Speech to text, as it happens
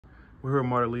We're here with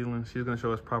Marta Leeland. She's going to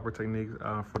show us proper techniques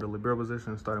for the libero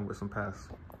position, starting with some pass.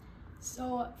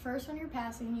 So first, when you're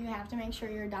passing, you have to make sure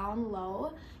you're down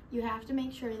low. You have to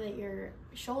make sure that your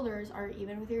shoulders are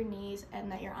even with your knees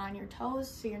and that you're on your toes.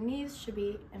 So your knees should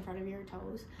be in front of your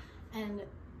toes. And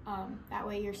that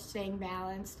way you're staying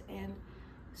balanced. And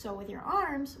so with your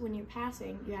arms, when you're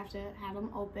passing, you have to have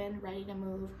them open, ready to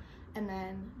move, and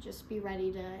then just be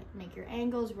ready to make your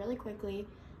angles really quickly.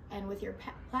 And with your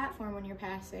platform, when you're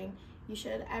passing, you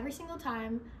should, every single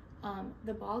time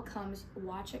the ball comes,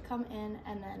 watch it come in,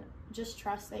 and then just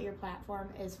trust that your platform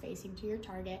is facing to your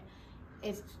target.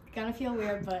 It's gonna feel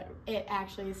weird, but it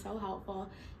actually is so helpful.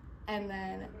 And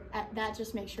then that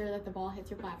just makes sure that the ball hits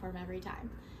your platform every time.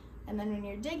 And then when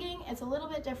you're digging, it's a little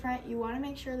bit different. You wanna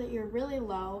make sure that you're really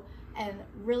low and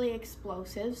really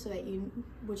explosive so that you,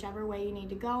 whichever way you need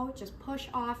to go, just push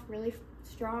off really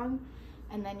strong,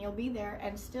 and then you'll be there,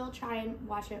 and still try and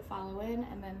watch it follow in,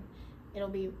 and then it'll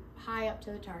be high up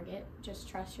to the target. Just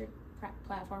trust your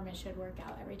platform, it should work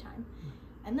out every time.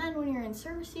 And then when you're in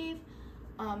serve receive,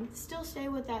 still stay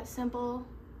with that simple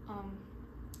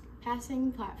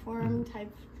passing platform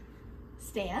type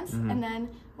stance. And then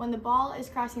when the ball is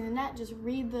crossing the net, just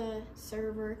read the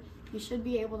server. You should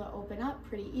be able to open up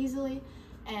pretty easily.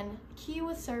 And key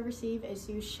with serve receive is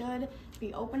you should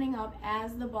be opening up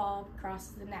as the ball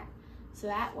crosses the net, so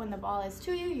that when the ball is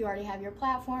to you, you already have your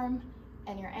platform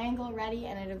and your angle ready,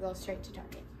 and it'll go straight to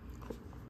target.